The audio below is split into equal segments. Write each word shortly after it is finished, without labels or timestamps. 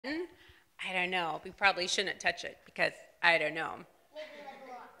I don't know. We probably shouldn't touch it because I don't know.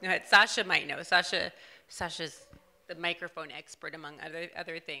 No, Sasha might know. Sasha's the microphone expert among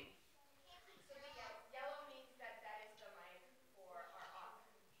other things.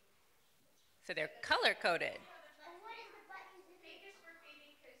 So they're color coded.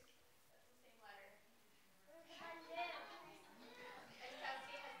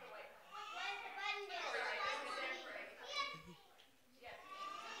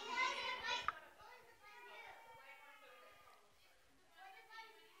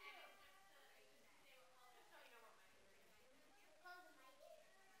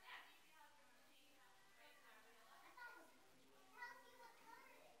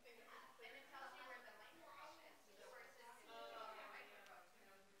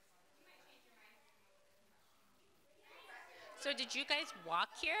 So did you guys walk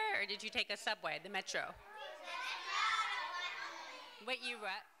here or did you take a subway, the metro? What you rode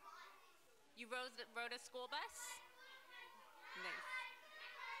a school bus? Nice.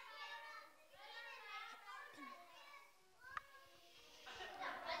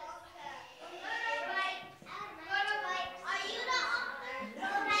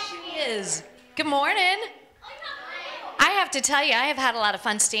 She is. Good morning. I have to tell you, I have had a lot of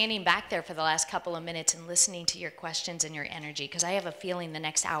fun standing back there for the last couple of minutes and listening to your questions and your energy, because I have a feeling the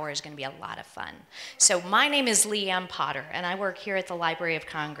next hour is going to be a lot of fun. So my name is Leanne Potter, and I work here at the Library of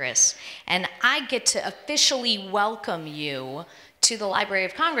Congress. And I get to officially welcome you to the Library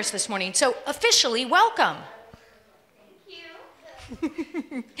of Congress this morning. So officially, welcome.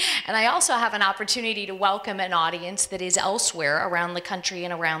 And I also have an opportunity to welcome an audience that is elsewhere around the country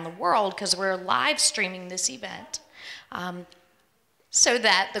and around the world, because we're live streaming this event. So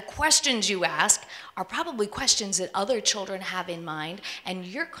that the questions you ask are probably questions that other children have in mind, and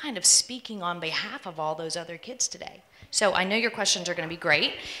you're kind of speaking on behalf of all those other kids today. So I know your questions are going to be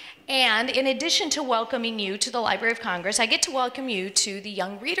great. And in addition to welcoming you to the Library of Congress, I get to welcome you to the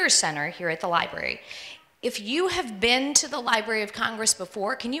Young Readers Center here at the library. If you have been to the Library of Congress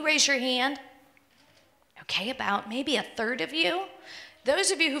before, can you raise your hand? Okay, about maybe a third of you.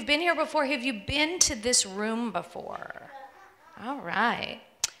 Those of you who've been here before, have you been to this room before? All right.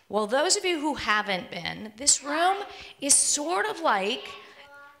 Well, those of you who haven't been, this room is sort of like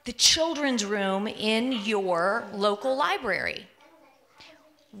the children's room in your local library.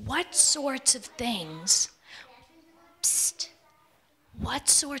 What sorts of things, what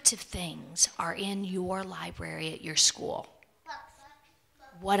sorts of things are in your library at your school?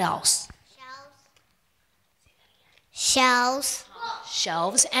 What else? Shelves.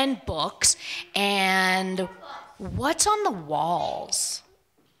 Shelves and books. And what's on the walls?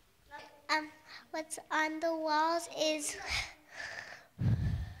 What's on the walls is...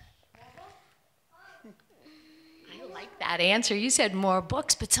 I like that answer. You said more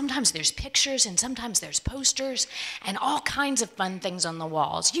books, but sometimes there's pictures and sometimes there's posters and all kinds of fun things on the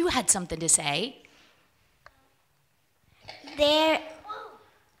walls. You had something to say. There...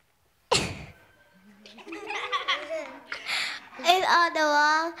 And on the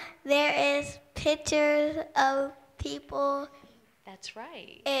wall, there is pictures of people. That's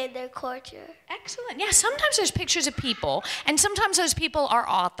right. And their culture. Excellent. Yeah, sometimes there's pictures of people, and sometimes those people are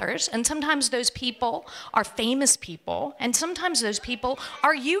authors, and sometimes those people are famous people, and sometimes those people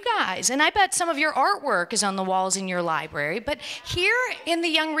are you guys. And I bet some of your artwork is on the walls in your library, but here in the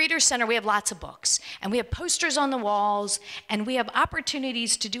Young Readers Center, we have lots of books, and we have posters on the walls, and we have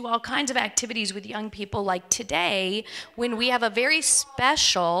opportunities to do all kinds of activities with young people, like today, when we have a very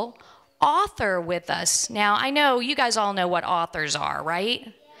special author with us. Now, I know you guys all know what authors are, right?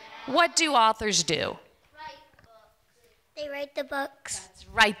 Yeah. What do authors do? They write the books. That's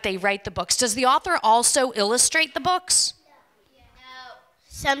right, they write the books. Does the author also illustrate the books? No.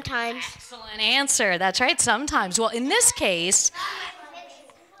 Sometimes. Excellent answer. That's right, sometimes. Well, in this case,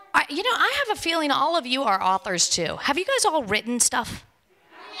 I have a feeling all of you are authors too. Have you guys all written stuff?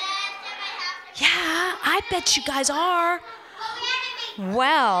 Yeah, I bet you guys are.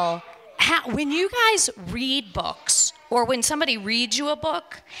 Well, when you guys read books, or when somebody reads you a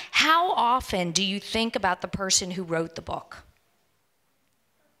book, how often do you think about the person who wrote the book?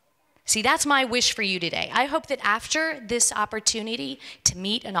 See, that's my wish for you today. I hope that after this opportunity to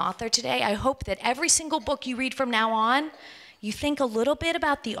meet an author today, I hope that every single book you read from now on, you think a little bit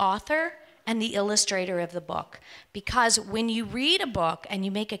about the author and the illustrator of the book. Because when you read a book and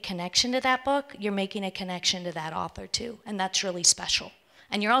you make a connection to that book, you're making a connection to that author too, and that's really special.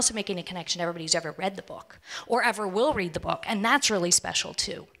 And you're also making a connection to everybody who's ever read the book or ever will read the book, and that's really special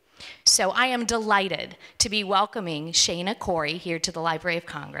too. So I am delighted to be welcoming Shana Corey here to the Library of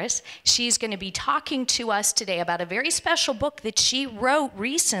Congress. She's going to be talking to us today about a very special book that she wrote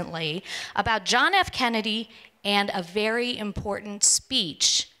recently about John F. Kennedy and a very important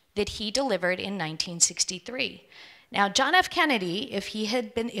speech that he delivered in 1963. Now, John F. Kennedy, if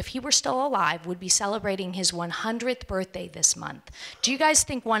he were still alive, would be celebrating his 100th birthday this month. Do you guys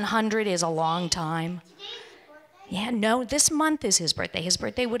think 100 is a long time? Yeah, no, this month is his birthday. His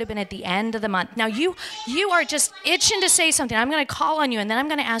birthday would have been at the end of the month. Now, you are just itching to say something. I'm going to call on you, and then I'm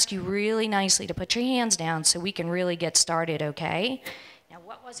going to ask you really nicely to put your hands down so we can really get started, okay? Now,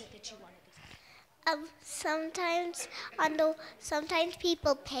 what was it that you wanted to say? Sometimes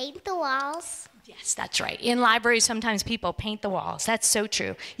people paint the walls. Yes, that's right. In libraries, sometimes people paint the walls. That's so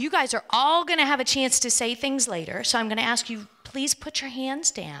true. You guys are all going to have a chance to say things later, so I'm going to ask you, please put your hands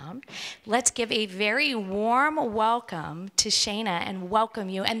down. Let's give a very warm welcome to Shana and welcome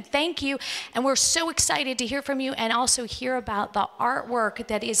you and thank you. And we're so excited to hear from you and also hear about the artwork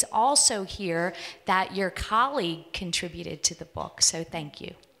that is also here that your colleague contributed to the book. So thank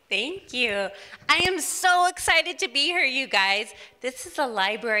you. Thank you. I am so excited to be here, you guys. This is the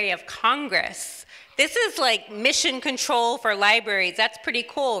Library of Congress. This is like mission control for libraries. That's pretty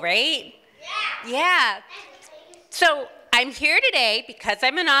cool, right? Yeah. So I'm here today because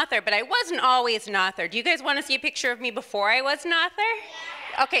I'm an author, but I wasn't always an author. Do you guys want to see a picture of me before I was an author?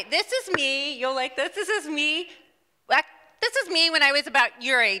 Yeah. Okay, this is me. You'll like this. This is me. This is me when I was about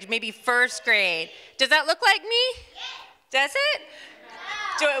your age, maybe first grade. Does that look like me? Does it?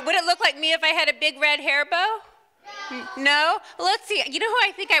 Would it look like me if I had a big red hair bow? No? Well, let's see. You know who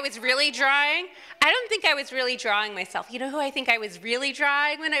I think I was really drawing? I don't think I was really drawing myself. You know who I think I was really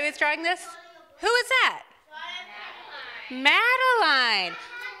drawing when I was drawing this? Who is that? Madeline.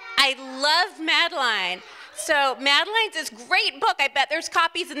 I love Madeline. So Madeline's this great book. I bet there's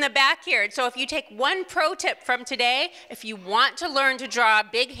copies in the back here. So if you take one pro tip from today, if you want to learn to draw a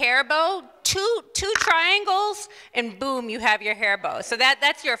big hair bow, two triangles, and boom, you have your hair bow. So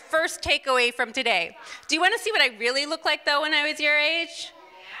that's your first takeaway from today. Do you want to see what I really look like, though, when I was your age?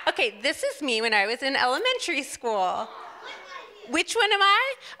 Okay, this is me when I was in elementary school. Which one am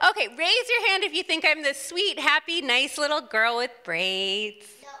I? Okay, raise your hand if you think I'm the sweet, happy, nice little girl with braids.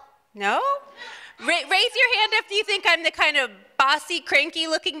 No? Raise your hand if you think I'm the kind of bossy,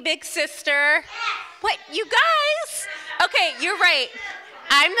 cranky-looking big sister. What, you guys? Okay, you're right.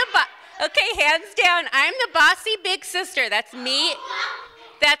 Okay, hands down. I'm the bossy big sister. That's me.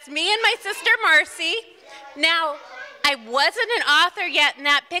 That's me and my sister Marcy. Now, I wasn't an author yet in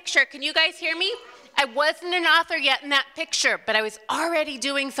that picture. Can you guys hear me? I wasn't an author yet in that picture, but I was already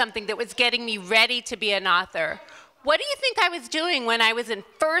doing something that was getting me ready to be an author. What do you think I was doing when I was in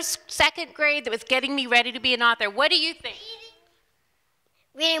second grade that was getting me ready to be an author? What do you think?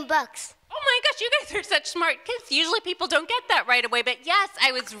 Reading books. Oh my gosh, you guys are such smart kids. Usually people don't get that right away, but yes,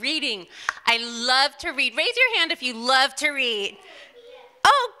 I was reading. I love to read. Raise your hand if you love to read.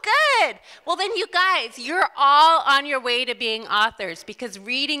 Oh, good. Well, then you guys, you're all on your way to being authors because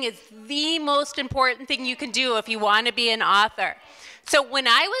reading is the most important thing you can do if you want to be an author. So when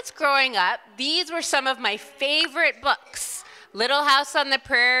I was growing up, these were some of my favorite books. Little House on the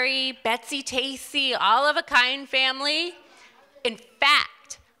Prairie, Betsy Tacy, All of a Kind Family. In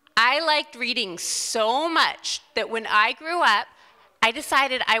fact, I liked reading so much that when I grew up, I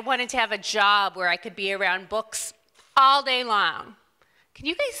decided I wanted to have a job where I could be around books all day long. Can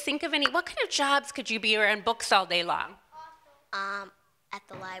you guys think of what kind of jobs could you be around books all day long? At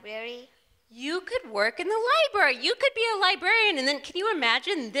the library. You could work in the library. You could be a librarian, and then can you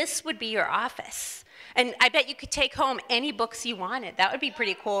imagine this would be your office? And I bet you could take home any books you wanted. That would be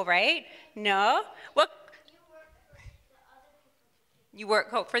pretty cool, right? No? What? You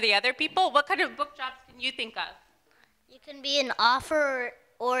work for the other people? What kind of book jobs can you think of? You can be an author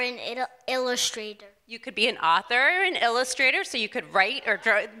or an illustrator. You could be an author or an illustrator, so you could write or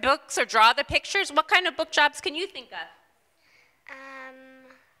draw books or draw the pictures. What kind of book jobs can you think of?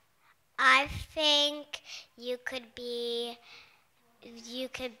 I think you could be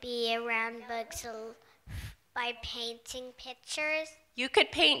around books by painting pictures. You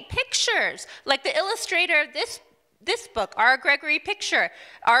could paint pictures, like the illustrator of this book, R. Gregory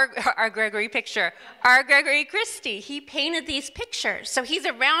Christie. He painted these pictures. So he's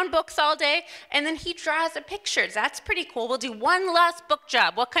around books all day, and then he draws the pictures. That's pretty cool. We'll do one last book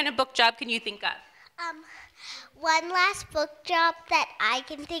job. What kind of book job can you think of? One last book job that I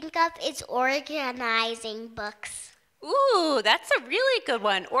can think of is organizing books. Ooh, that's a really good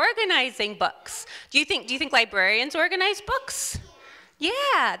one. Organizing books. Do you think librarians organize books?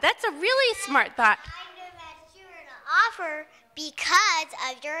 Yeah, that's a really smart thought. I know that you're an offer because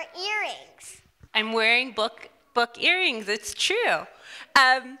of your earrings. I'm wearing book earrings. It's true.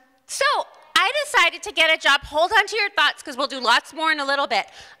 So I decided to get a job. Hold on to your thoughts because we'll do lots more in a little bit.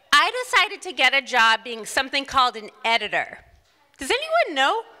 I decided to get a job being something called an editor. Does anyone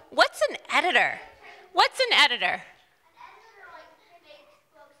know what's an editor? What's an editor?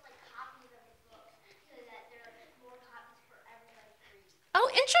 Oh,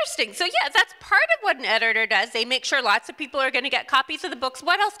 interesting. So yeah, that's part of what an editor does. They make sure lots of people are going to get copies of the books.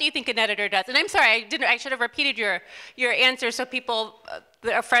 What else do you think an editor does? And I'm sorry, I should have repeated your answer so people,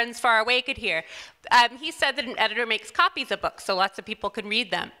 our friends far away could hear. He said that an editor makes copies of books so lots of people can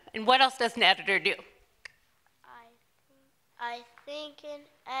read them. And what else does an editor do? I think an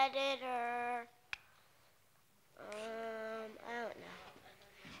editor, I don't know.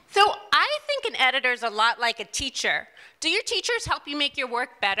 So I think an editor is a lot like a teacher. Do your teachers help you make your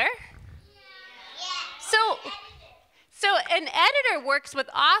work better? Yeah. So an editor works with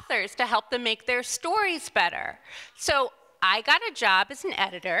authors to help them make their stories better. So I got a job as an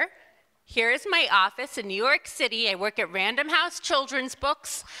editor. Here is my office in New York City. I work at Random House Children's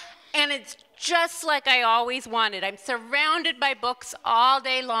Books, and it's just like I always wanted. I'm surrounded by books all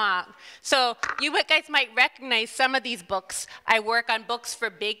day long. So you guys might recognize some of these books. I work on books for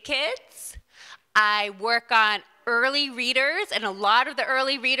big kids. I work on early readers, and a lot of the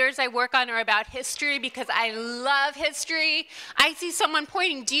early readers I work on are about history because I love history. I see someone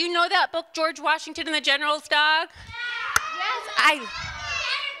pointing. Do you know that book, George Washington and the General's Dog? Yes,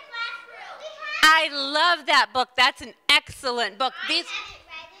 I love that book. That's an excellent book. It's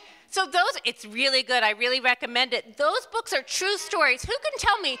really good. I really recommend it. Those books are true stories. Who can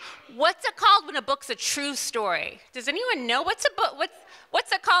tell me what's it called when a book's a true story? Does anyone know what's it called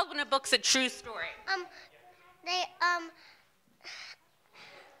when a book's a true story? They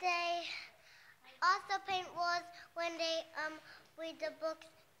also paint walls when they read the books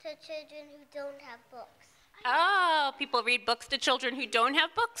to children who don't have books. Oh, people read books to children who don't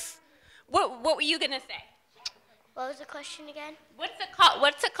have books? What were you going to say? What was the question again? What's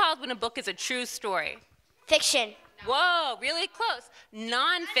it called when a book is a true story? Fiction. Whoa, really close.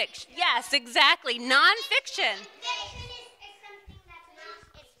 Nonfiction. Yes, exactly. Nonfiction.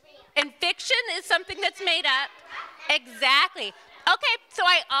 And fiction is something that's made up. Exactly. Okay, so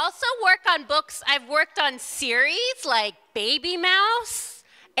I also work on books. I've worked on series like Baby Mouse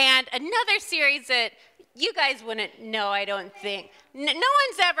and another series that you guys wouldn't know, I don't think. No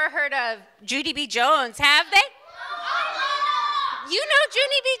one's ever heard of Judy B. Jones, have they? You know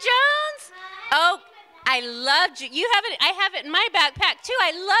Judy B. Jones? Oh, I love you. I have it in my backpack too.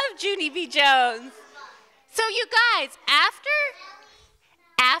 I love Judy B. Jones. So you guys, after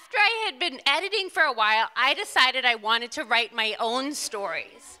I had been editing for a while, I decided I wanted to write my own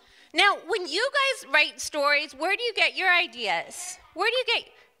stories. Now, when you guys write stories, where do you get your ideas? Where do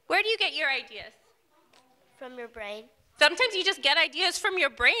you get your ideas? From your brain. Sometimes you just get ideas from your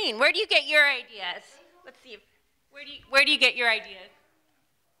brain. Where do you get your ideas? Let's see. Where do you get your ideas?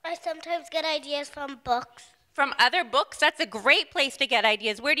 I sometimes get ideas from books. From other books? That's a great place to get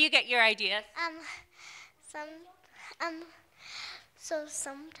ideas. Where do you get your ideas? So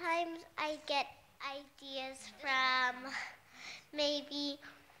sometimes I get ideas from maybe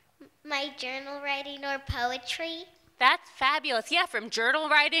my journal writing or poetry. That's fabulous. Yeah, from journal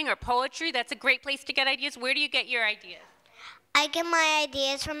writing or poetry, that's a great place to get ideas. Where do you get your ideas? I get my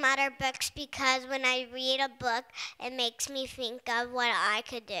ideas from other books because when I read a book, it makes me think of what I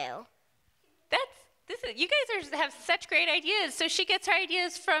could do. You guys have such great ideas. So she gets her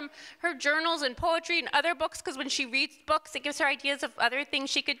ideas from her journals and poetry and other books because when she reads books, it gives her ideas of other things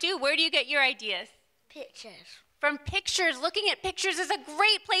she could do. Where do you get your ideas? Pictures. From pictures. Looking at pictures is a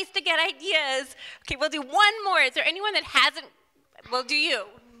great place to get ideas. Okay, we'll do one more. Is there anyone that hasn't? We'll do you.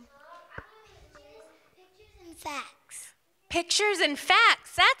 Pictures and facts. Pictures and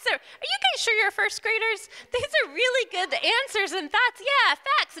facts. Are you guys sure you're first graders? These are really good answers and thoughts. Yeah,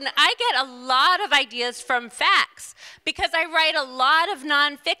 facts. And I get a lot of ideas from facts because I write a lot of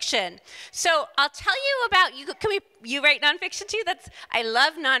nonfiction. So I'll tell you about you. You write nonfiction too? I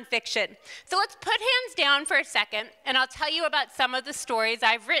love nonfiction. So let's put hands down for a second, and I'll tell you about some of the stories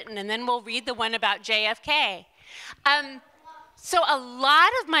I've written, and then we'll read the one about JFK. So a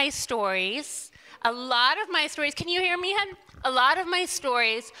lot of my stories, can you hear me, hon? A lot of my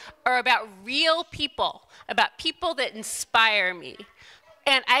stories are about real people, about people that inspire me.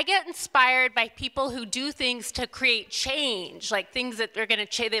 And I get inspired by people who do things to create change, like things that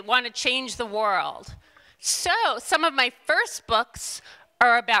they want to change the world. So some of my first books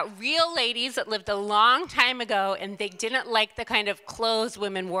are about real ladies that lived a long time ago, and they didn't like the kind of clothes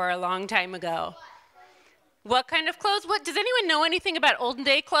women wore a long time ago. What kind of clothes? Does anyone know anything about olden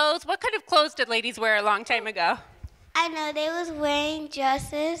day clothes? What kind of clothes did ladies wear a long time ago? I know they was wearing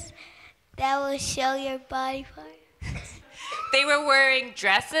dresses that will show your body parts. They were wearing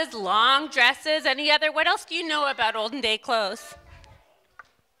dresses, long dresses. What else do you know about olden day clothes?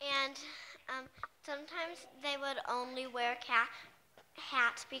 And sometimes they would only wear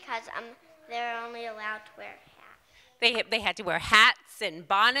hats because they're only allowed to wear hats. They had to wear hats and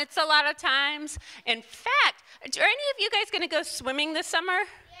bonnets a lot of times. In fact, are any of you guys going to go swimming this summer?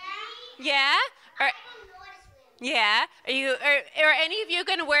 Yeah? Yeah? Are any of you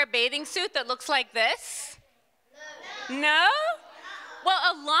going to wear a bathing suit that looks like this? No? Well,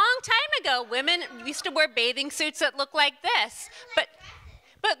 a long time ago, women used to wear bathing suits that look like this.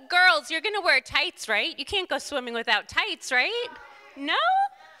 But girls, you're going to wear tights, right? You can't go swimming without tights, right? No?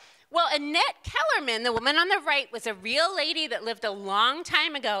 Well, Annette Kellerman, the woman on the right, was a real lady that lived a long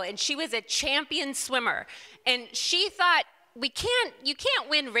time ago, and she was a champion swimmer. And she thought, you can't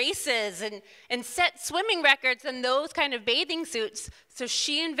win races and set swimming records in those kind of bathing suits, so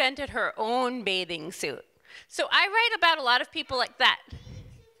she invented her own bathing suit. So I write about a lot of people like that.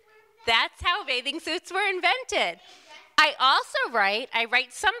 That's how bathing suits were invented. I also write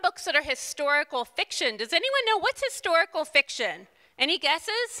some books that are historical fiction. Does anyone know what's historical fiction? Any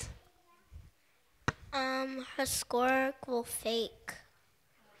guesses? Historical fake.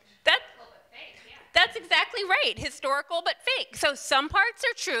 That's exactly right. Historical but fake. So some parts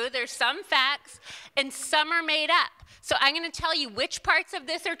are true, there's some facts, and some are made up. So I'm going to tell you which parts of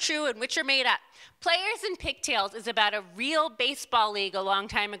this are true and which are made up. Players in Pigtails is about a real baseball league a long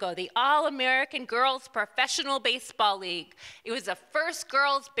time ago, the All-American Girls Professional Baseball League. It was the first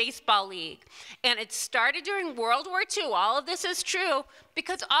girls' baseball league, and it started during World War II. All of this is true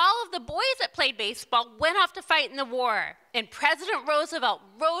because all of the boys that played baseball went off to fight in the war, and President Roosevelt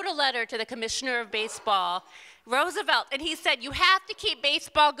wrote a letter to the Commissioner of Baseball, and he said, you have to keep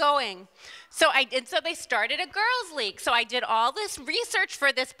baseball going. So they started a girls' league. So I did all this research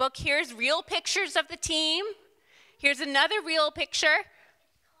for this book. Here's real pictures of the team. Here's another real picture.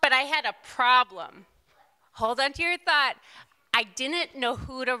 But I had a problem. Hold on to your thought. I didn't know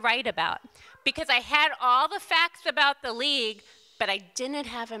who to write about because I had all the facts about the league, but I didn't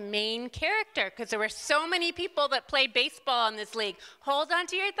have a main character because there were so many people that played baseball in this league. Hold on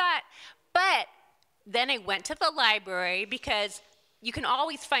to your thought. But then I went to the library because you can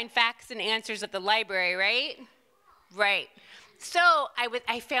always find facts and answers at the library, right? Right. So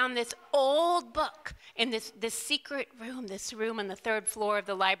I found this old book in this secret room, this room on the 3rd floor of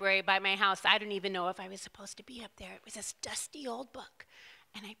the library by my house. I don't even know if I was supposed to be up there. It was this dusty old book.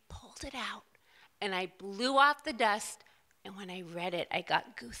 And I pulled it out, and I blew off the dust, and when I read it, I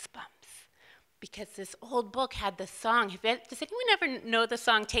got goosebumps. Because this old book had the song. Does anyone ever know the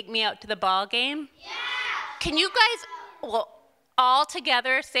song, Take Me Out to the Ball Game? Yeah! Can you guys, all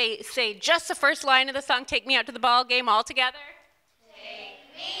together say just the first line of the song, Take Me Out to the Ball Game, all together?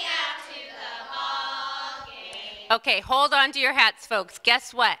 Take me out to the ball game. Okay, hold on to your hats, folks.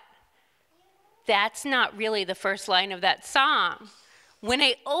 Guess what? That's not really the first line of that song. When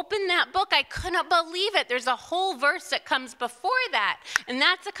I opened that book, I couldn't believe it. There's a whole verse that comes before that. And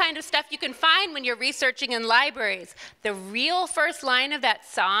that's the kind of stuff you can find when you're researching in libraries. The real first line of that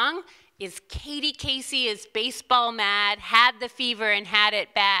song is Katie Casey is baseball mad, had the fever and had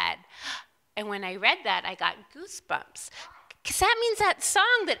it bad. And when I read that, I got goosebumps. Because that means that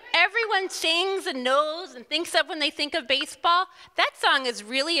song that everyone sings and knows and thinks of when they think of baseball, that song is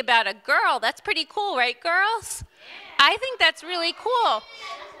really about a girl. That's pretty cool, right, girls? I think that's really cool.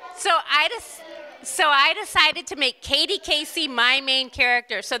 So I decided to make Katie Casey my main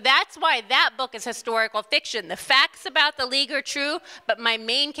character. So that's why that book is historical fiction. The facts about the league are true, but my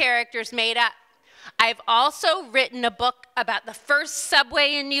main character's made up. I've also written a book about the first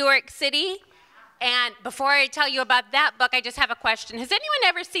subway in New York City. And before I tell you about that book, I just have a question. Has anyone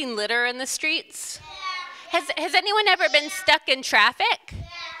ever seen litter in the streets? Has anyone ever been stuck in traffic?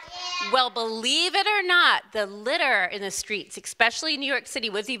 Well, believe it or not, the litter in the streets, especially in New York City,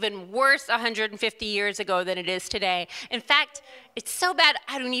 was even worse 150 years ago than it is today. In fact, it's so bad,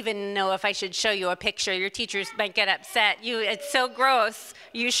 I don't even know if I should show you a picture. Your teachers might get upset. It's so gross.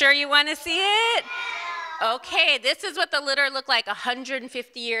 You sure you want to see it? Okay, this is what the litter looked like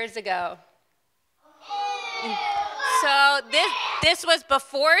 150 years ago. So this was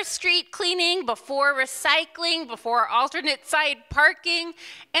before street cleaning, before recycling, before alternate side parking,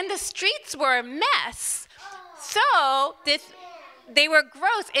 and the streets were a mess. So they were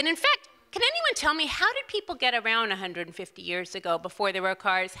gross. And in fact, can anyone tell me, how did people get around 150 years ago before there were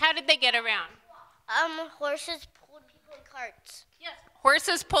cars? How did they get around? Horses pulled people in carts. Yes,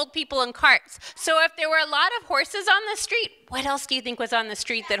 Horses pulled people in carts. So if there were a lot of horses on the street, what else do you think was on the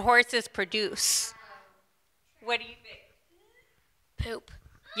street that horses produce? What do you think? Poop.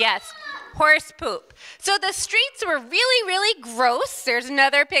 Yes, horse poop. So the streets were really, really gross. There's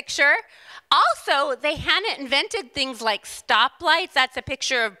another picture. Also, they hadn't invented things like stoplights. That's a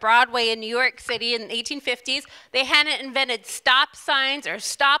picture of Broadway in New York City in the 1850s. They hadn't invented stop signs or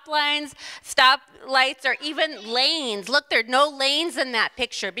stop lines, stop lights, or even lanes. Look, there are no lanes in that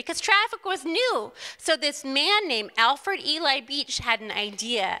picture because traffic was new. So this man named Alfred Eli Beach had an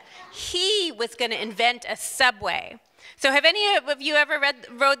idea. He was going to invent a subway. So have any of you ever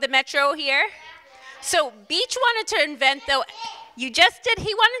rode the metro here? So Beach wanted to invent, though, you just did,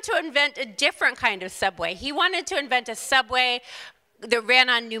 he wanted to invent a different kind of subway. He wanted to invent a subway that ran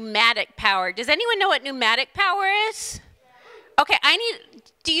on pneumatic power. Does anyone know what pneumatic power is? Okay,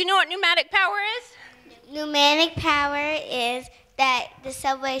 do you know what pneumatic power is? Pneumatic power is that the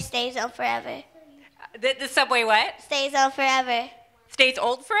subway stays on forever. The subway what? Stays on forever. Stays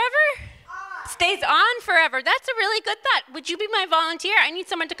old forever? Stays on forever. That's a really good thought. Would you be my volunteer? I need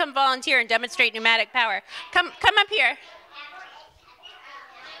someone to come volunteer and demonstrate pneumatic power. Come up here.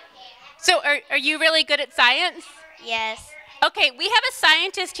 So are you really good at science? Yes. Okay, we have a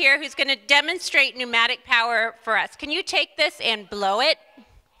scientist here who's going to demonstrate pneumatic power for us. Can you take this and blow it?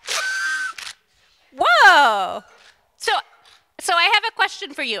 Whoa! So I have a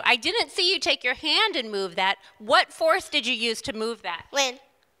question for you. I didn't see you take your hand and move that. What force did you use to move that? Wind.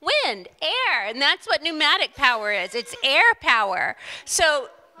 Wind, air, and that's what pneumatic power is. It's air power. So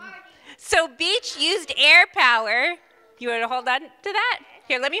Beach used air power. You want to hold on to that?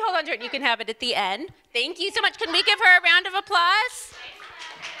 Here, let me hold on to it. You can have it at the end. Thank you so much. Can we give her a round of applause?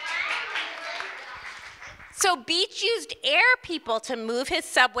 So Beach used air people to move his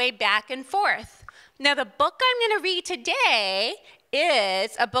subway back and forth. Now, the book I'm going to read today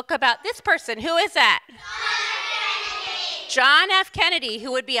is a book about this person. Who is that? John F. Kennedy,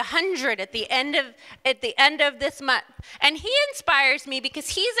 who would be 100 at the end of this month. And he inspires me because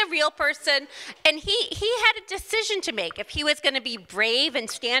he's a real person, and he had a decision to make if he was going to be brave and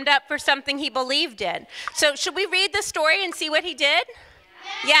stand up for something he believed in. So should we read the story and see what he did?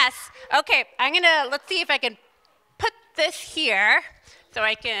 Yes. Okay, let's see if I can put this here so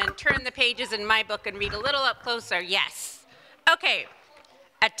I can turn the pages in my book and read a little up closer. Yes. Okay.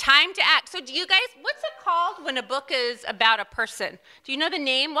 A Time to Act. So do you guys, what's it called when a book is about a person? Do you know the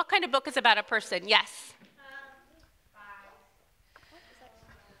name? What kind of book is about a person? Yes.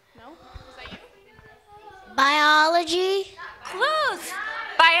 No? Is that you? Biology. Close.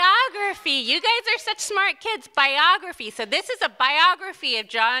 Biography. You guys are such smart kids. Biography. So this is a biography of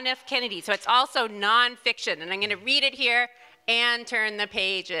John F. Kennedy. So it's also nonfiction. And I'm going to read it here and turn the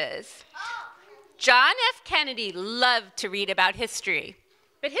pages. John F. Kennedy loved to read about history.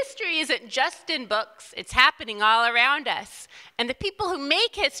 But history isn't just in books, it's happening all around us. And the people who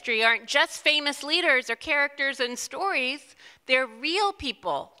make history aren't just famous leaders or characters in stories, they're real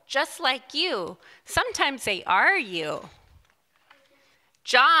people, just like you. Sometimes they are you.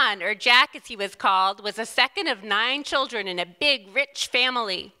 John, or Jack as he was called, was the second of 9 children in a big, rich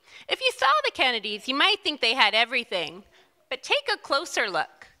family. If you saw the Kennedys, you might think they had everything. But take a closer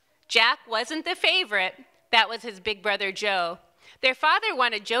look. Jack wasn't the favorite. That was his big brother, Joe. Their father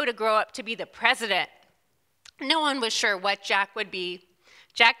wanted Joe to grow up to be the president. No one was sure what Jack would be.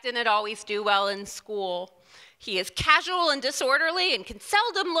 Jack didn't always do well in school. He is casual and disorderly and can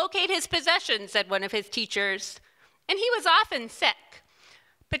seldom locate his possessions, said one of his teachers. And he was often sick.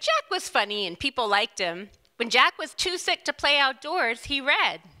 But Jack was funny and people liked him. When Jack was too sick to play outdoors, he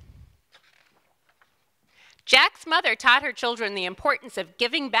read. Jack's mother taught her children the importance of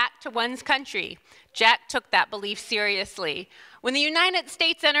giving back to one's country. Jack took that belief seriously. When the United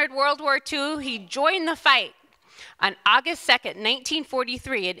States entered World War II, he joined the fight. On August 2nd,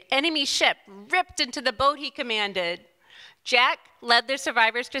 1943, an enemy ship ripped into the boat he commanded. Jack led the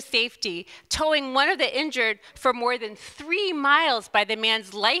survivors to safety, towing one of the injured for more than 3 miles by the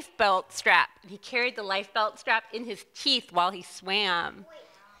man's lifebelt strap. He carried the lifebelt strap in his teeth while he swam.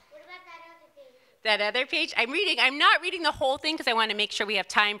 That other page? I'm not reading the whole thing because I want to make sure we have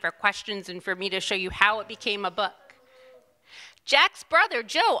time for questions and for me to show you how it became a book. Jack's brother,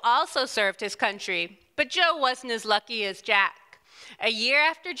 Joe, also served his country, but Joe wasn't as lucky as Jack. A year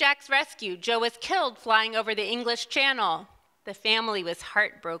after Jack's rescue, Joe was killed flying over the English Channel. The family was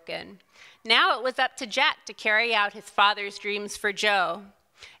heartbroken. Now it was up to Jack to carry out his father's dreams for Joe.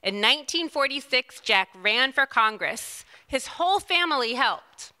 In 1946, Jack ran for Congress. His whole family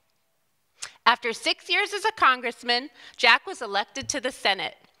helped. After 6 years as a congressman, Jack was elected to the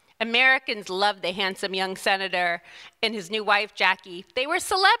Senate. Americans loved the handsome young senator and his new wife, Jackie. They were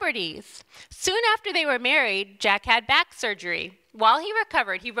celebrities. Soon after they were married, Jack had back surgery. While he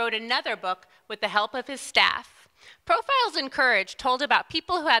recovered, he wrote another book with the help of his staff. Profiles in Courage told about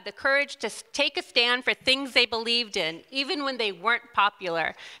people who had the courage to take a stand for things they believed in, even when they weren't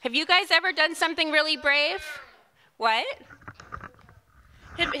popular. Have you guys ever done something really brave? What?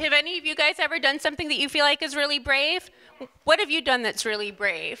 Have any of you guys ever done something that you feel like is really brave? What have you done that's really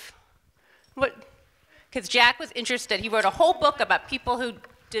brave? What? Because Jack was interested. He wrote a whole book about people who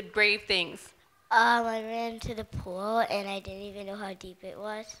did brave things. I ran to the pool and I didn't even know how deep it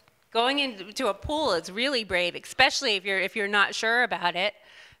was. Going into a pool is really brave, especially if you're not sure about it.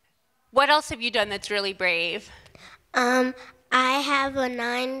 What else have you done that's really brave? I have a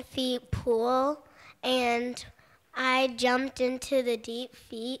 9-foot pool and I jumped into the deep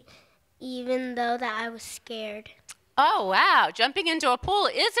feet even though that I was scared. Oh, wow. Jumping into a pool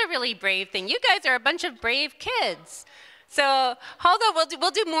is a really brave thing. You guys are a bunch of brave kids. So hold on,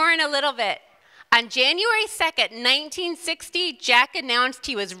 we'll do more in a little bit. On January 2nd, 1960, Jack announced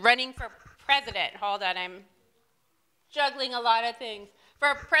he was running for president. Hold on, I'm juggling a lot of things.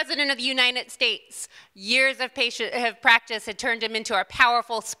 For president of the United States. Years of practice had turned him into a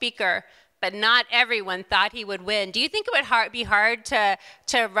powerful speaker, but not everyone thought he would win. Do you think it would be hard to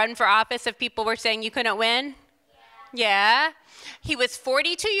run for office if people were saying you couldn't win? Yeah. He was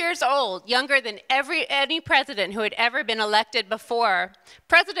 42 years old, younger than any president who had ever been elected before.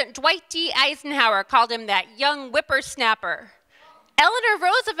 President Dwight D. Eisenhower called him that young whippersnapper. Eleanor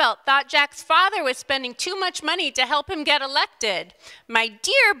Roosevelt thought Jack's father was spending too much money to help him get elected. "My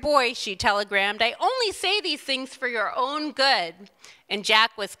dear boy," she telegrammed, "I only say these things for your own good." And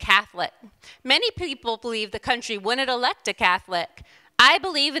Jack was Catholic. Many people believe the country wouldn't elect a Catholic. "I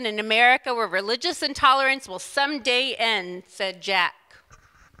believe in an America where religious intolerance will someday end," said Jack.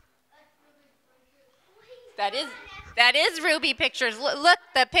 That is Ruby Pictures. Look,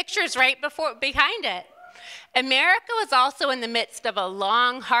 the picture's right behind it. America was also in the midst of a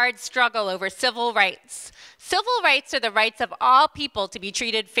long, hard struggle over civil rights. Civil rights are the rights of all people to be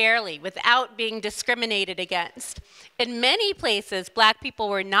treated fairly without being discriminated against. In many places, black people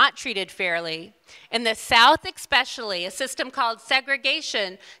were not treated fairly. In the South especially, a system called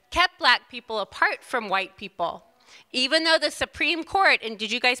segregation kept black people apart from white people. Even though the Supreme Court, and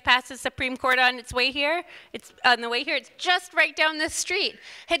did you guys pass the Supreme Court on its way here? It's on the way here, it's just right down the street,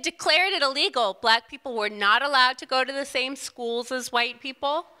 had declared it illegal. Black people were not allowed to go to the same schools as white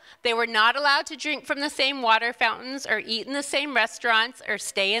people. They were not allowed to drink from the same water fountains or eat in the same restaurants or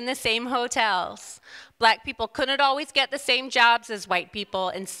stay in the same hotels. Black people couldn't always get the same jobs as white people,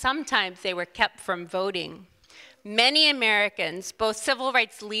 and sometimes they were kept from voting. Many Americans, both civil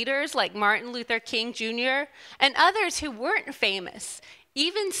rights leaders like Martin Luther King Jr. and others who weren't famous,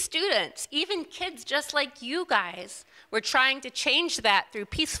 even students, even kids just like you guys, were trying to change that through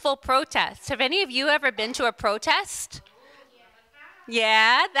peaceful protests. Have any of you ever been to a protest?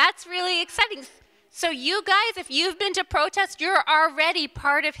 Yeah, that's really exciting. So you guys, if you've been to protests, you're already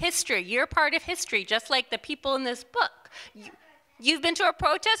part of history. You're part of history, just like the people in this book. You've been to a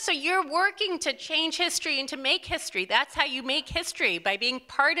protest, so you're working to change history and to make history. That's how you make history, by being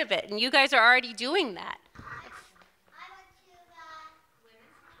part of it, and you guys are already doing that.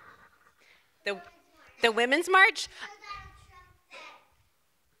 The Women's March?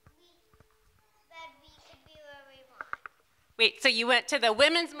 Wait, so you went to the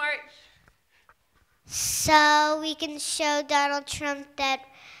Women's March? So we can show Donald Trump that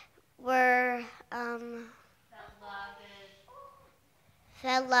we're,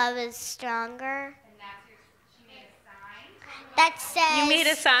 that love is stronger. And she made a sign? That says... You made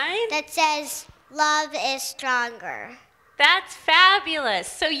a sign? That says, love is stronger. That's fabulous.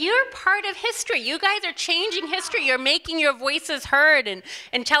 So you're part of history. You guys are changing history. You're making your voices heard and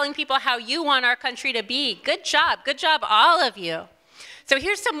telling people how you want our country to be. Good job, all of you. So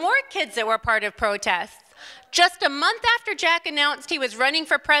here's some more kids that were part of protests. Just a month after Jack announced he was running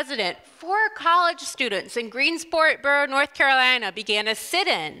for president, 4 college students in Greensboro, North Carolina began a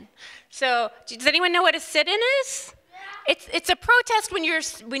sit-in. So does anyone know what a sit-in is? It's a protest when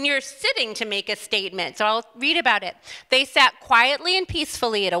you're sitting to make a statement. So I'll read about it. They sat quietly and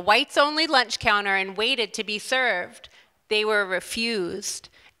peacefully at a whites-only lunch counter and waited to be served. They were refused.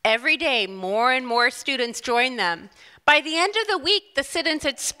 Every day, more and more students joined them. By the end of the week, the sit-ins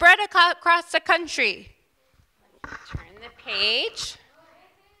had spread across the country. Turn the page.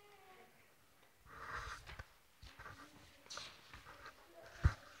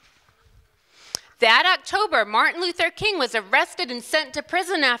 That October, Martin Luther King was arrested and sent to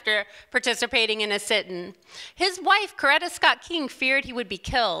prison after participating in a sit-in. His wife, Coretta Scott King, feared he would be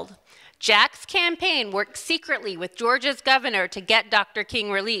killed. Jack's campaign worked secretly with Georgia's governor to get Dr.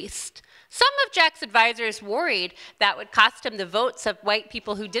 King released. Some of Jack's advisors worried that would cost him the votes of white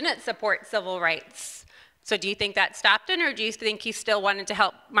people who didn't support civil rights. So do you think that stopped him, or do you think he still wanted to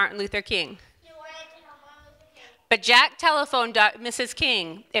help Martin Luther King? But Jack telephoned Mrs.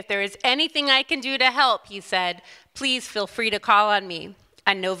 King. "If there is anything I can do to help," he said, "please feel free to call on me."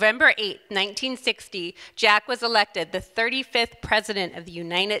 On November 8, 1960, Jack was elected the 35th President of the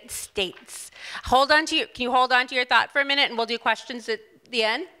United States. Can you hold on to your thought for a minute, and we'll do questions at the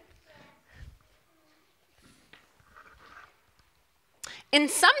end? In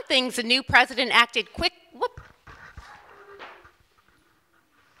some things, the new president acted quick.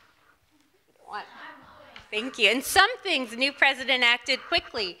 Thank you. In some things, the new president acted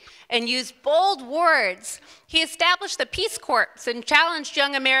quickly and used bold words. He established the Peace Corps and challenged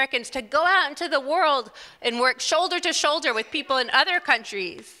young Americans to go out into the world and work shoulder to shoulder with people in other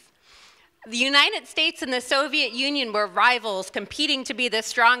countries. The United States and the Soviet Union were rivals, competing to be the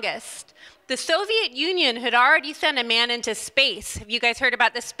strongest. The Soviet Union had already sent a man into space. Have you guys heard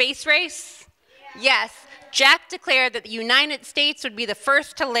about the space race? Yeah. Yes. Jack declared that the United States would be the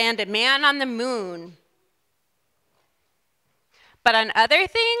first to land a man on the moon. But on other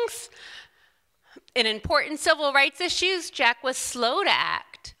things, in important civil rights issues, Jack was slow to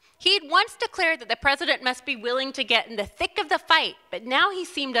act. He had once declared that the president must be willing to get in the thick of the fight, but now he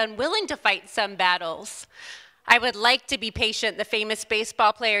seemed unwilling to fight some battles. "I would like to be patient," the famous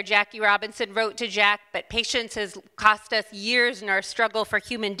baseball player Jackie Robinson wrote to Jack, "but patience has cost us years in our struggle for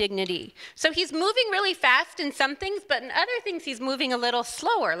human dignity." So he's moving really fast in some things, but in other things he's moving a little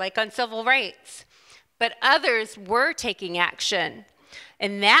slower, like on civil rights. But others were taking action.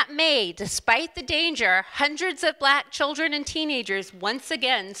 And that May, despite the danger, hundreds of black children and teenagers once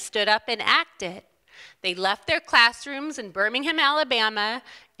again stood up and acted. They left their classrooms in Birmingham, Alabama,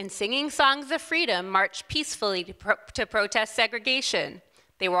 and singing songs of freedom, marched peacefully to protest segregation.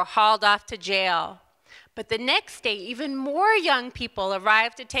 They were hauled off to jail. But the next day, even more young people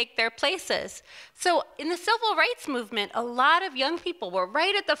arrived to take their places. So in the civil rights movement, a lot of young people were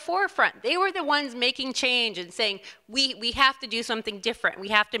right at the forefront. They were the ones making change and saying, we have to do something different. We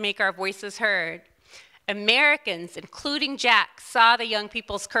have to make our voices heard. Americans, including Jack, saw the young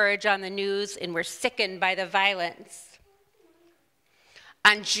people's courage on the news and were sickened by the violence.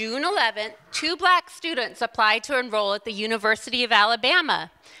 On June 11th, 2 black students applied to enroll at the University of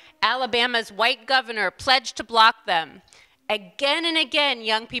Alabama. Alabama's white governor pledged to block them. Again and again,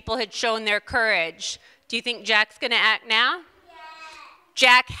 young people had shown their courage. Do you think Jack's going to act now? Yeah.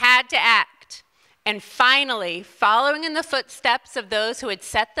 Jack had to act. And finally, following in the footsteps of those who had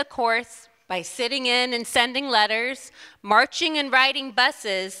set the course by sitting in and sending letters, marching and riding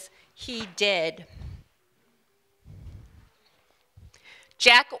buses, he did.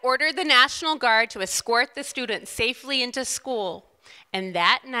 Jack ordered the National Guard to escort the students safely into school. And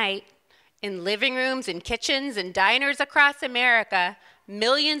that night, in living rooms and kitchens and diners across America,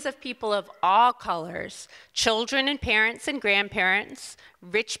 millions of people of all colors, children and parents and grandparents,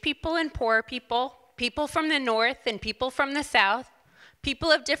 rich people and poor people, people from the North and people from the South, people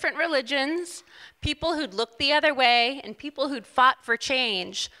of different religions, people who'd looked the other way, and people who'd fought for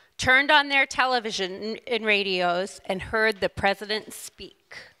change, turned on their television and radios and heard the president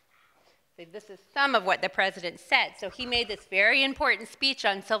speak. This is some of what the president said. So he made this very important speech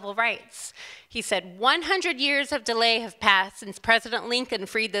on civil rights. He said, 100 years of delay have passed since President Lincoln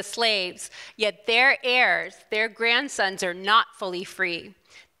freed the slaves, yet their heirs, their grandsons, are not fully free.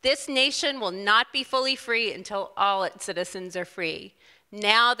 This nation will not be fully free until all its citizens are free.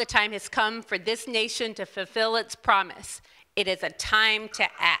 Now the time has come for this nation to fulfill its promise. It is a time to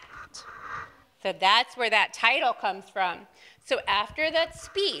act. So that's where that title comes from. So after that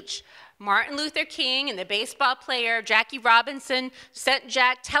speech, Martin Luther King and the baseball player Jackie Robinson sent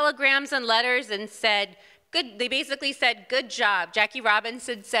Jack telegrams and letters and said, they basically said, "Good job." Jackie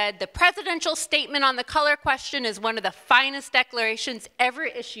Robinson said, "The presidential statement on the color question is one of the finest declarations ever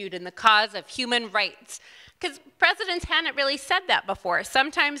issued in the cause of human rights." Because presidents hadn't really said that before.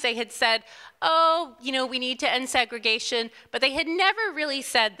 Sometimes they had said, "Oh, we need to end segregation," but they had never really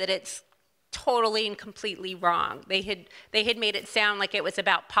said that it's totally and completely wrong. They had made it sound like it was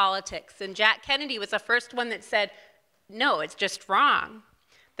about politics. And Jack Kennedy was the first one that said, "No, it's just wrong."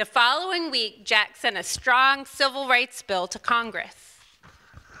 The following week, Jack sent a strong civil rights bill to Congress.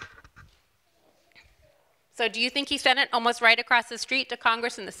 So do you think he sent it almost right across the street to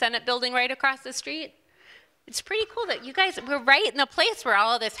Congress in the Senate building right across the street? It's pretty cool that you guys were right in the place where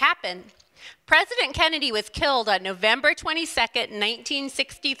all of this happened. President Kennedy was killed on November 22nd,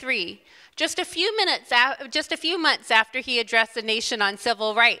 1963, just a few months after he addressed the nation on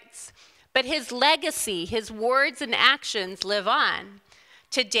civil rights. But his legacy, his words and actions live on.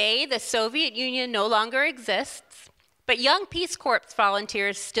 Today, the Soviet Union no longer exists, but young Peace Corps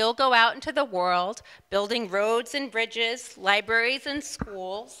volunteers still go out into the world, building roads and bridges, libraries and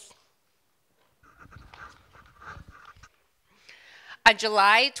schools. On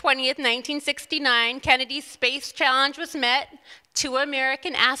July 20th, 1969, Kennedy's space challenge was met. 2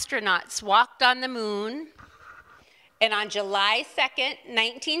 American astronauts walked on the moon. And on July 2nd,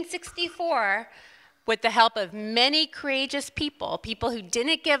 1964, with the help of many courageous people who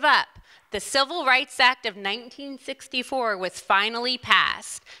didn't give up, the Civil Rights Act of 1964 was finally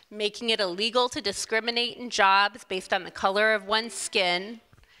passed, making it illegal to discriminate in jobs based on the color of one's skin,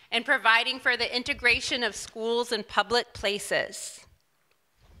 and providing for the integration of schools and public places.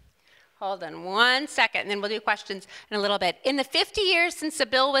 Hold on one second, and then we'll do questions in a little bit. In the 50 years since the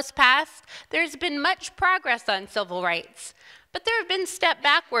bill was passed, there's been much progress on civil rights, but there have been steps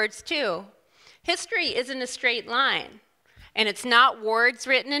backwards too. History isn't a straight line, and it's not words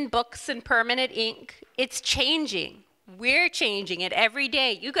written in books and permanent ink. It's changing. We're changing it every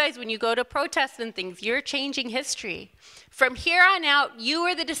day. You guys, when you go to protests and things, you're changing history. From here on out, you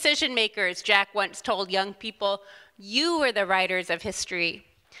are the decision makers, Jack once told young people. You are the writers of history.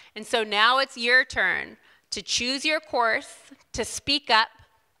 And so now it's your turn to choose your course, to speak up,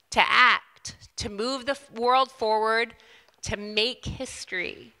 to act, to move the world forward, to make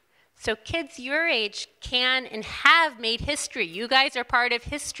history. So kids your age can and have made history. You guys are part of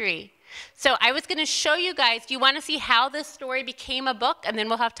history. So I was going to show you guys, do you want to see how this story became a book? And then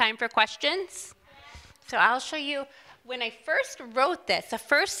we'll have time for questions. So I'll show you. When I first wrote this, the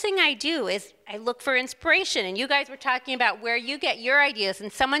first thing I do is I look for inspiration. And you guys were talking about where you get your ideas.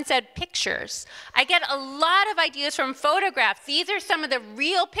 And someone said pictures. I get a lot of ideas from photographs. These are some of the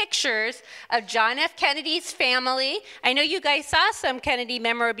real pictures of John F. Kennedy's family. I know you guys saw some Kennedy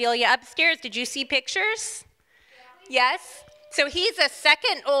memorabilia upstairs. Did you see pictures? Yeah. Yes? So he's the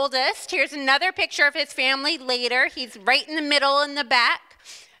second oldest. Here's another picture of his family later. He's right in the middle in the back.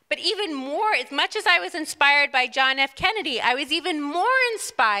 But even more, as much as I was inspired by John F. Kennedy, I was even more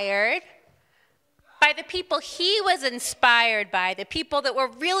inspired by the people he was inspired by, the people that were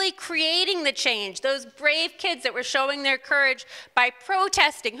really creating the change, those brave kids that were showing their courage by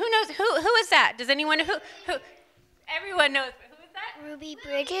protesting. Who knows, who is that? Does anyone, who? Everyone knows. Who is that? Ruby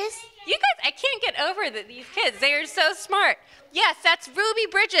Bridges. You guys, I can't get over these kids. They are so smart. Yes, that's Ruby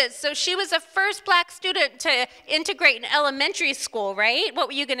Bridges. So she was the first black student to integrate in elementary school, right? What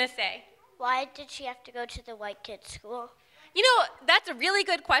were you going to say? Why did she have to go to the white kids' school? You know, that's a really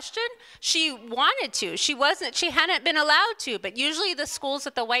good question. She wanted to. She hadn't been allowed to, but usually the schools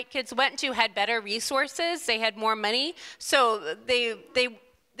that the white kids went to had better resources. They had more money. So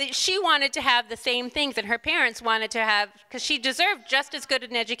she wanted to have the same things, and her parents wanted to have, because she deserved just as good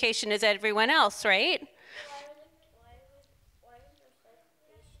an education as everyone else, right?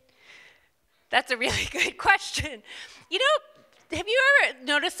 That's a really good question. You know, have you ever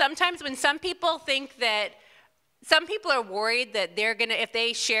noticed sometimes when some people think that, some people are worried that they're going to, if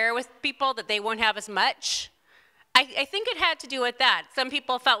they share with people, that they won't have as much? I think it had to do with that. Some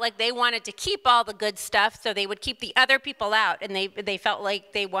people felt like they wanted to keep all the good stuff, so they would keep the other people out, and they felt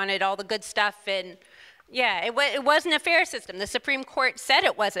like they wanted all the good stuff, and yeah, it wasn't a fair system. The Supreme Court said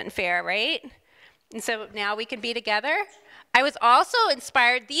it wasn't fair, right? And so now we can be together. I was also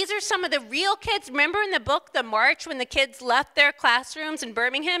inspired. These are some of the real kids. Remember in the book, The March, when the kids left their classrooms in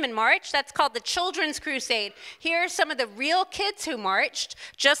Birmingham and marched? That's called the Children's Crusade. Here are some of the real kids who marched,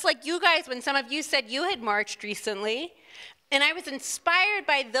 just like you guys when some of you said you had marched recently. And I was inspired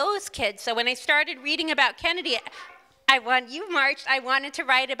by those kids. So when I started reading about Kennedy, you marched, I wanted to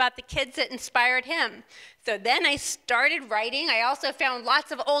write about the kids that inspired him. So then I started writing. I also found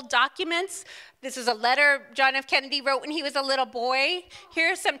lots of old documents. This is a letter John F. Kennedy wrote when he was a little boy.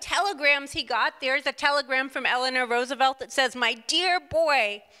 Here are some telegrams he got. There's a telegram from Eleanor Roosevelt that says, "My dear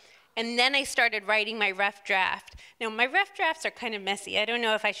boy." And then I started writing my rough draft. Now, my rough drafts are kind of messy. I don't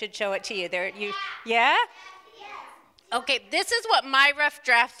know if I should show it to you. Yeah? Okay, this is what my rough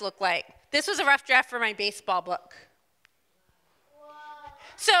drafts look like. This was a rough draft for my baseball book.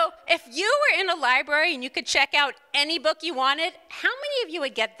 So if you were in a library and you could check out any book you wanted, how many of you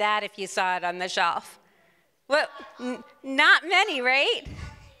would get that if you saw it on the shelf? Well, not many, right?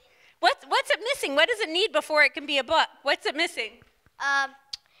 What's it missing? What does it need before it can be a book? What's it missing?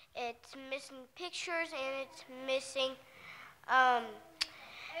 It's missing pictures, and it's missing a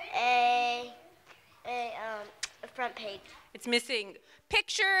front page. It's missing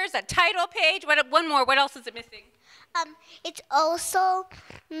pictures, a title page. One more. What else is it missing? It's also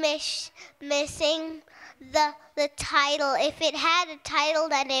missing the title. If it had a title,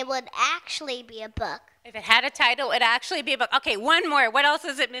 then it would actually be a book. If it had a title, it'd actually be a book. Okay, one more. What else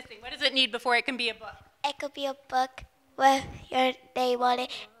is it missing? What does it need before it can be a book? It could be a book with your name on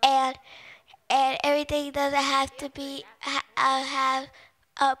it, and everything doesn't have to be have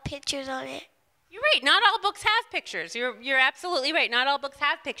pictures on it. You're right. Not all books have pictures. You're absolutely right. Not all books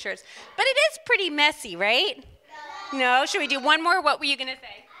have pictures, but it is pretty messy, right? No. Should we do one more? What were you gonna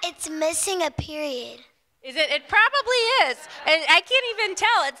say? It's missing a period. Is it? It probably is. And I can't even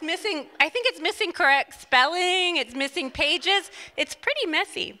tell. It's missing. I think it's missing correct spelling. It's missing pages. It's pretty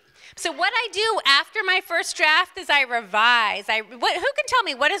messy. So what I do after my first draft is I revise. Who can tell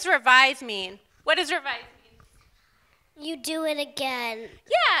me, what does revise mean? What does revise mean? You do it again.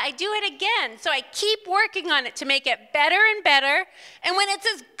 Yeah, I do it again. So I keep working on it to make it better and better. And when it's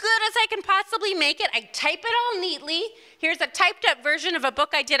as good as I can possibly make it, I type it all neatly. Here's a typed up version of a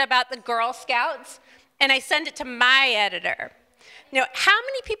book I did about the Girl Scouts, and I send it to my editor. Now, how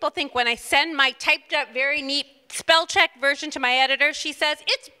many people think when I send my typed up, very neat spell check version to my editor, she says,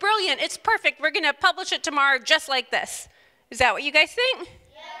 it's brilliant, it's perfect, we're gonna publish it tomorrow just like this? Is that what you guys think?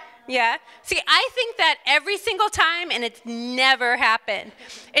 Yeah? See, I think that every single time, and it's never happened.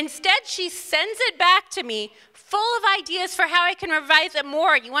 Instead, she sends it back to me full of ideas for how I can revise it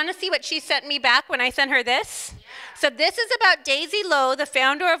more. You want to see what she sent me back when I sent her this? So this is about Daisy Lowe, the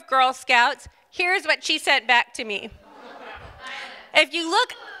founder of Girl Scouts. Here's what she sent back to me. If you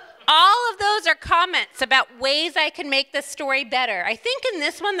look, all of those are comments about ways I can make this story better. I think in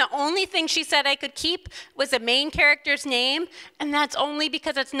this one, the only thing she said I could keep was the main character's name, and that's only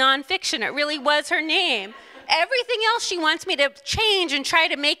because it's nonfiction. It really was her name. Everything else she wants me to change and try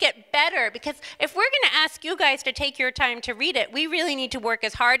to make it better, because if we're going to ask you guys to take your time to read it, we really need to work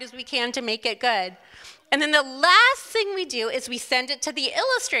as hard as we can to make it good. And then the last thing we do is we send it to the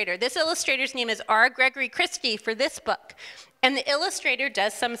illustrator. This illustrator's name is R. Gregory Christie for this book. And the illustrator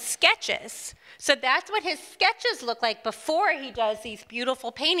does some sketches. So that's what his sketches look like before he does these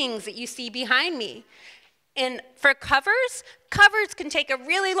beautiful paintings that you see behind me. And for covers can take a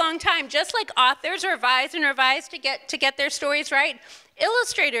really long time. Just like authors revise and revise to get their stories right,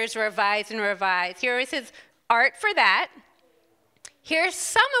 illustrators revise and revise. Here is his art for that. Here's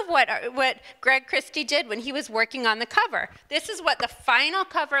some of what Greg Christie did when he was working on the cover. This is what the final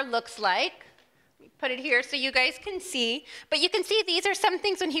cover looks like. Put it here so you guys can see. But you can see these are some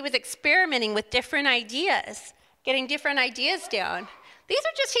things when he was experimenting with different ideas, getting different ideas down. These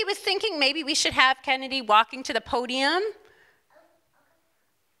are just, he was thinking maybe we should have Kennedy walking to the podium.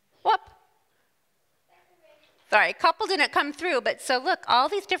 Whoop. Sorry, a couple didn't come through, but so look, all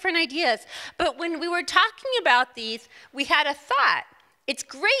these different ideas. But when we were talking about these, we had a thought. It's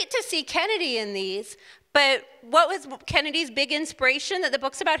great to see Kennedy in these, but what was Kennedy's big inspiration that the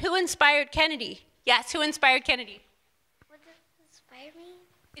book's about? Who inspired Kennedy? Yes, who inspired Kennedy? What does inspire mean?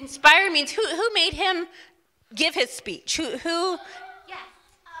 Inspire means who made him give his speech? Who? Yes.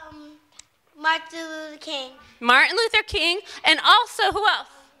 Martin Luther King. Martin Luther King, and also who else?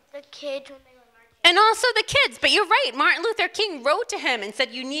 The kids when they were marching. And also the kids, but you're right, Martin Luther King wrote to him and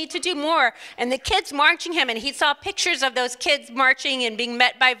said, you need to do more. And the kids marching him, and he saw pictures of those kids marching and being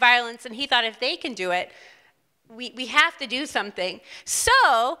met by violence, and he thought if they can do it, we have to do something.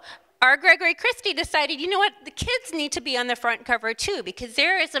 So R. Gregory Christie decided, you know what, the kids need to be on the front cover too, because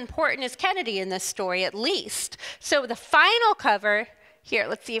they're as important as Kennedy in this story, at least. So the final cover, here,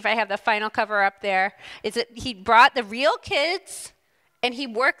 let's see if I have the final cover up there, is that he brought the real kids and he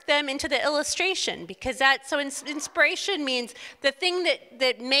worked them into the illustration, because so inspiration means the thing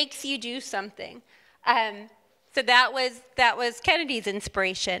that makes you do something. So that was Kennedy's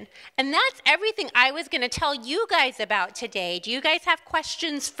inspiration. And that's everything I was going to tell you guys about today. Do you guys have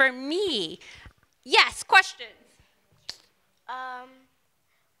questions for me? Yes, questions.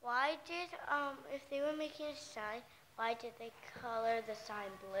 Why did, if they were making a sign, why did they color the sign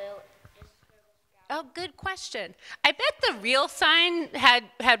blue? Oh, good question. I bet the real sign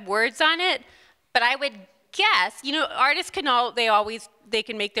had words on it, but I would guess, you know, artists they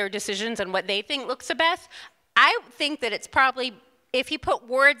can make their decisions on what they think looks the best. I think that it's probably, if you put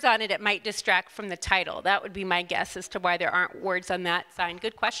words on it, it might distract from the title. That would be my guess as to why there aren't words on that sign.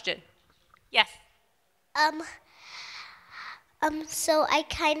 Good question. Yes? So I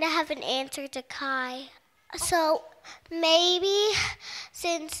kind of have an answer to Kai. So maybe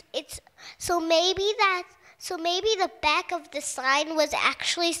maybe the back of the sign was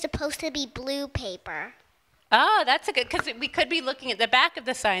actually supposed to be blue paper. Oh, that's a good, because we could be looking at the back of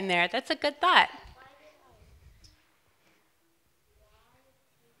the sign there. That's a good thought.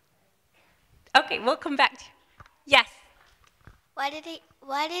 Okay, we'll come back to you. Yes. Did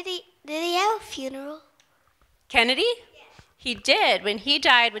he have a funeral? Kennedy? Yes. He did. When he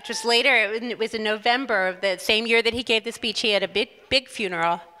died, which was later, it was in November of the same year that he gave the speech, he had a big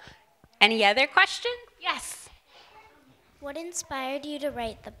funeral. Any other question? Yes. What inspired you to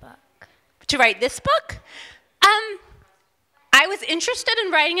write the book? To write this book? I was interested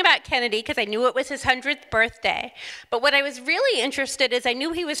in writing about Kennedy because I knew it was his 100th birthday. But what I was really interested is I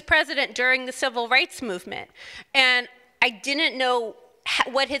knew he was president during the civil rights movement. And I didn't know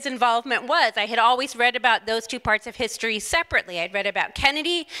what his involvement was. I had always read about those two parts of history separately. I'd read about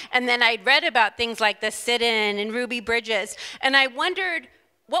Kennedy, and then I'd read about things like the sit-in and Ruby Bridges. And I wondered,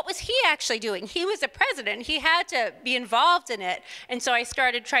 what was he actually doing? He was a president. He had to be involved in it. And so I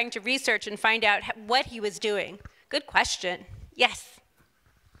started trying to research and find out what he was doing. Good question. Yes.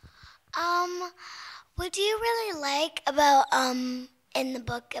 What do you really like about in the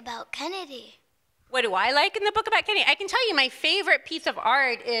book about Kennedy? What do I like in the book about Kennedy? I can tell you my favorite piece of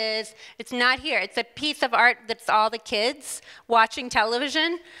art is, it's not here, it's a piece of art that's all the kids watching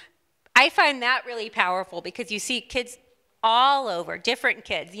television. I find that really powerful because you see kids all over, different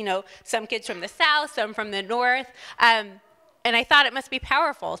kids, you know, some kids from the South, some from the North. And I thought it must be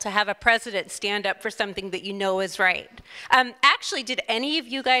powerful to have a president stand up for something that you know is right. Actually, did any of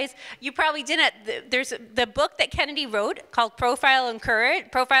you guys, you probably didn't, there's the book that Kennedy wrote called Profiles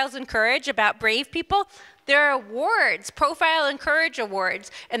in Courage about brave people. There are awards, Profile and Courage Awards,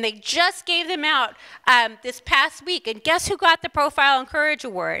 and they just gave them out this past week. And guess who got the Profile and Courage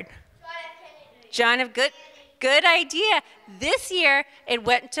Award? John F. Kennedy. Good idea. This year, it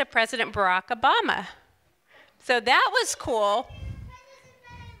went to President Barack Obama. So that was cool.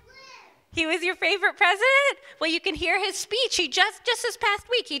 He was your favorite president? Well, you can hear his speech. He just this past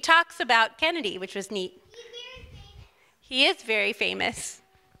week, he talks about Kennedy, which was neat. He is very famous.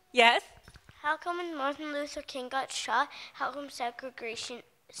 Yes? How come when Martin Luther King got shot, how come segregation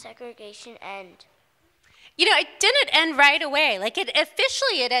ended? You know, it didn't end right away. Like,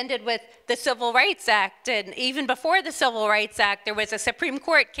 officially it ended with the Civil Rights Act, and even before the Civil Rights Act, there was a Supreme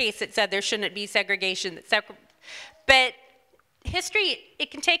Court case that said there shouldn't be segregation. But history,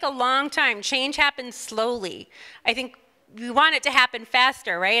 it can take a long time. Change happens slowly. I think we want it to happen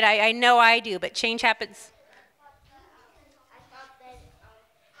faster, right? I know I do, but change happens. I thought that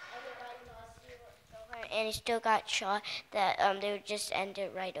everybody and he still got shot, that they would just end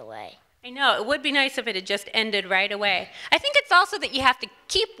it right away. I know, it would be nice if it had just ended right away. I think it's also that you have to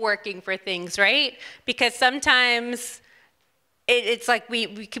keep working for things, right? Because sometimes it's like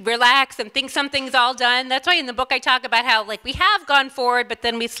we could relax and think something's all done. That's why in the book I talk about how like we have gone forward, but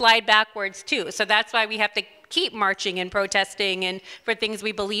then we slide backwards too. So that's why we have to keep marching and protesting and for things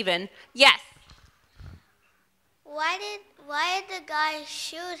we believe in. Yes? Why did the guy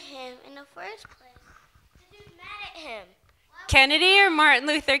shoot him in the first place? He was mad at him. Kennedy or Martin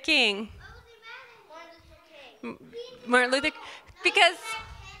Luther King? Martin Luther King. Because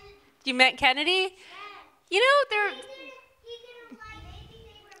you met Kennedy? You know,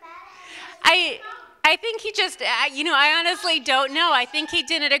 I think he just, you know, I honestly don't know. I think he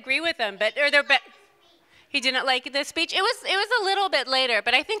didn't agree with him, he didn't like the speech. It was a little bit later,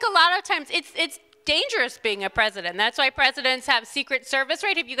 but I think a lot of times it's dangerous being a president. That's why presidents have Secret Service,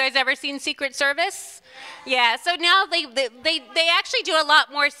 right? Have you guys ever seen Secret Service? Yeah, so now they actually do a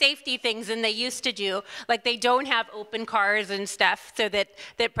lot more safety things than they used to do. Like they don't have open cars and stuff so that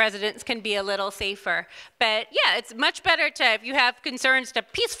presidents can be a little safer. But yeah, it's much better to, if you have concerns, to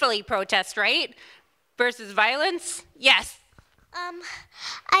peacefully protest, right? Versus violence? Yes.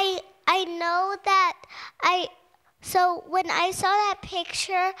 I know that so when I saw that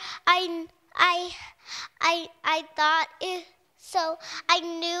picture, I thought so I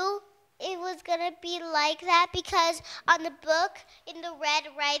knew it was gonna be like that because on the book in the red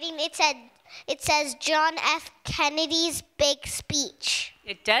writing it says John F. Kennedy's big speech.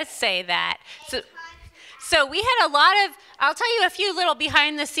 It does say that. So we had a lot of, I'll tell you a few little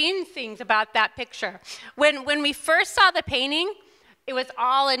behind the scenes things about that picture. When we first saw the painting, it was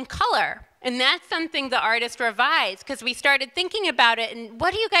all in color. And that's something the artist revised because we started thinking about it. And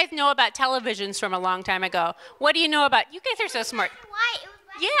what do you guys know about televisions from a long time ago? What do you know about, you guys are so smart.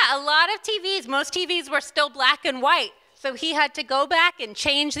 Yeah, a lot of TVs, most TVs were still black and white. So he had to go back and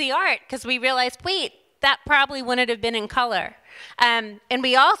change the art because we realized, wait, that probably wouldn't have been in color. And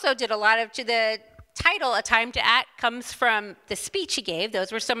we also did a lot of, to the title, A Time to Act, comes from the speech he gave.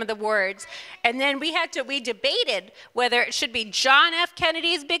 Those were some of the words. And then we debated whether it should be John F.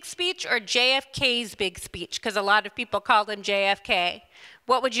 Kennedy's big speech or JFK's big speech, because a lot of people called him JFK.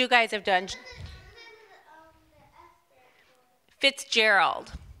 What would you guys have done?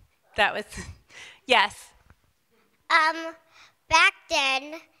 Fitzgerald. That was, Yes. Back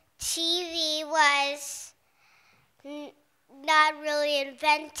then, TV was not really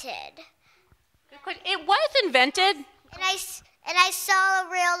invented. Good question. It was invented. And I saw a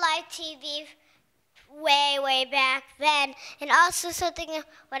real life TV way back then. And also something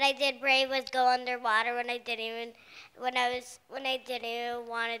what I did brave was go underwater when I didn't even want to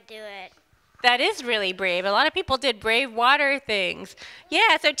do it. That is really brave. A lot of people did brave water things.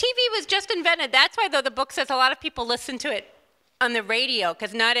 Yeah, so TV was just invented. That's why, though, the book says a lot of people listen to it on the radio,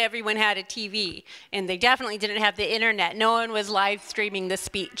 because not everyone had a TV, and they definitely didn't have the internet. No one was live streaming the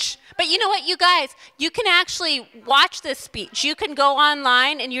speech. But you know what, you guys? You can actually watch this speech. You can go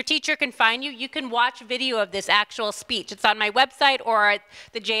online, and your teacher can find you. You can watch video of this actual speech. It's on my website or at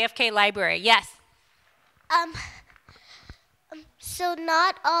the JFK Library. Yes? So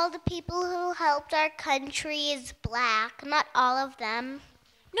not all the people who helped our country is black. Not all of them.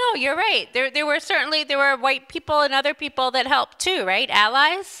 No, you're right. There were white people and other people that helped too, right?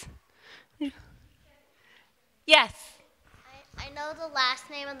 Allies? Yes. I know the last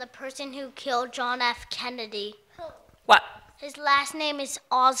name of the person who killed John F. Kennedy. What? His last name is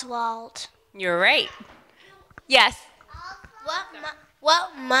Oswald. You're right. Yes.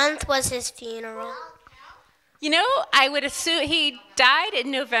 What month was his funeral? You know, I would assume he died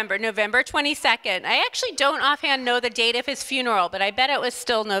in November 22nd. I actually don't offhand know the date of his funeral, but I bet it was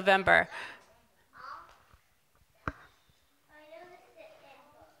still November.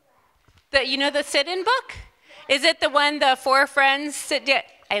 You know the sit-in book? Is it the one, the four friends sit down?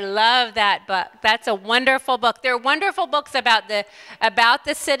 I love that book. That's a wonderful book. There are wonderful books about the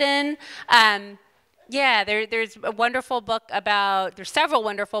sit-in. Yeah, there's a wonderful book there's several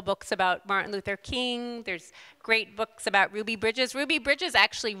wonderful books about Martin Luther King. There's great books about Ruby Bridges. Ruby Bridges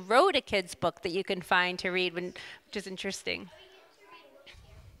actually wrote a kid's book that you can find to read, which is interesting.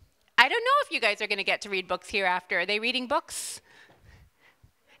 I don't know if you guys are going to get to read books hereafter. Are they reading books?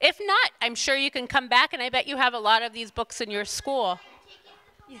 If not, I'm sure you can come back, and I bet you have a lot of these books in your school.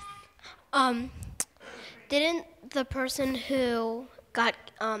 Yes. Didn't the person who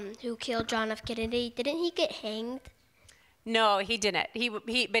killed John F. Kennedy, didn't he get hanged? No, he didn't. He was.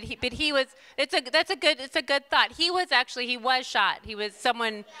 It's a good thought. He was shot. He was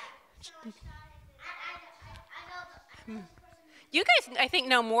someone. You guys, I think,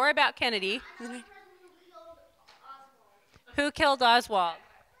 know more about Kennedy. Who killed Oswald?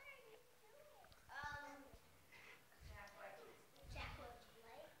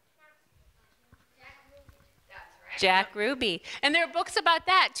 Jack Ruby. And there are books about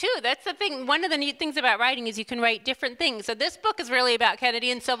that, too. That's the thing. One of the neat things about writing is you can write different things. So this book is really about Kennedy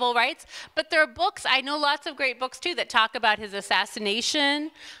and civil rights, but there are books, I know lots of great books, too, that talk about his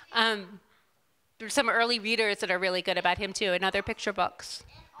assassination. There's some early readers that are really good about him, too, and other picture books.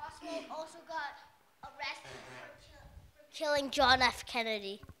 And Oswald also got arrested for killing John F.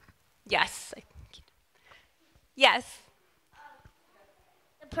 Kennedy. Yes. Yes.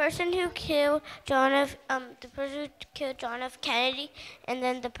 The person who killed John F. Kennedy, and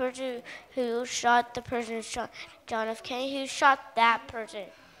then the person who shot John F. Kennedy, who shot that person.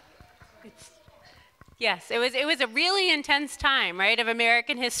 Yes, it was a really intense time, right, of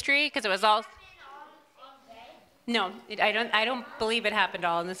American history, because it was all. No, I don't believe it happened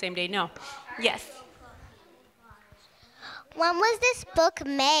all on the same day. No. Yes. When was this book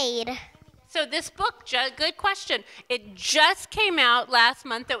made? So this book, good question. It just came out last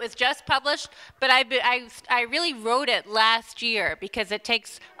month. It was just published, but I really wrote it last year because it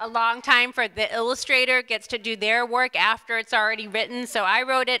takes a long time for the illustrator gets to do their work after it's already written. So I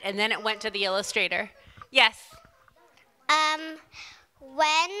wrote it, and then it went to the illustrator. Yes.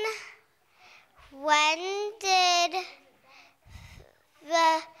 When did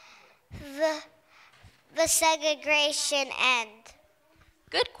the segregation end?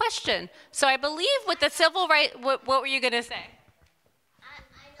 Good question. So I believe with the civil rights, what were you going to say? I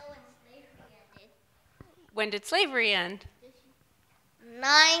know when slavery ended. When did slavery end?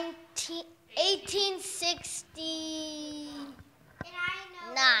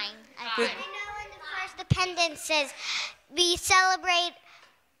 1869. I know when the first independence is. We celebrate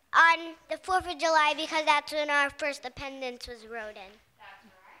on the 4th of July because that's when our first independence was wrote in.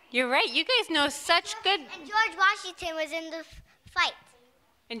 You're right. You guys know such good. And George Washington was in the fight.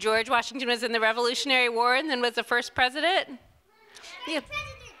 And George Washington was in the Revolutionary War and then was the first president? Yeah.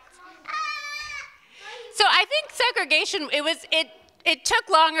 So I think segregation, it took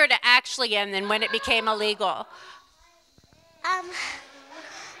longer to actually end than when it became illegal.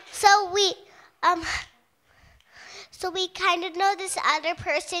 So we kind of know this other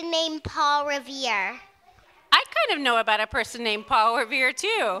person named Paul Revere. I kind of know about a person named Paul Revere,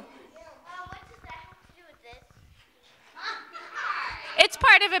 too. It's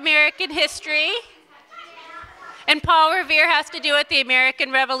part of American history. And Paul Revere has to do with the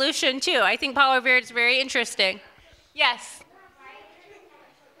American Revolution, too. I think Paul Revere is very interesting. Yes?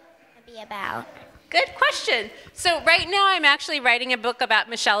 Be about. Good question. So right now I'm actually writing a book about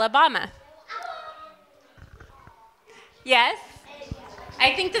Michelle Obama. Yes?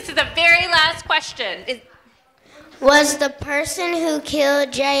 I think this is the very last question. Was the person who killed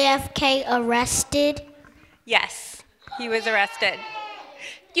JFK arrested? Yes, he was arrested.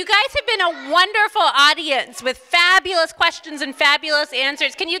 You guys have been a wonderful audience with fabulous questions and fabulous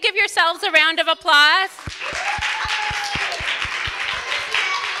answers. Can you give yourselves a round of applause?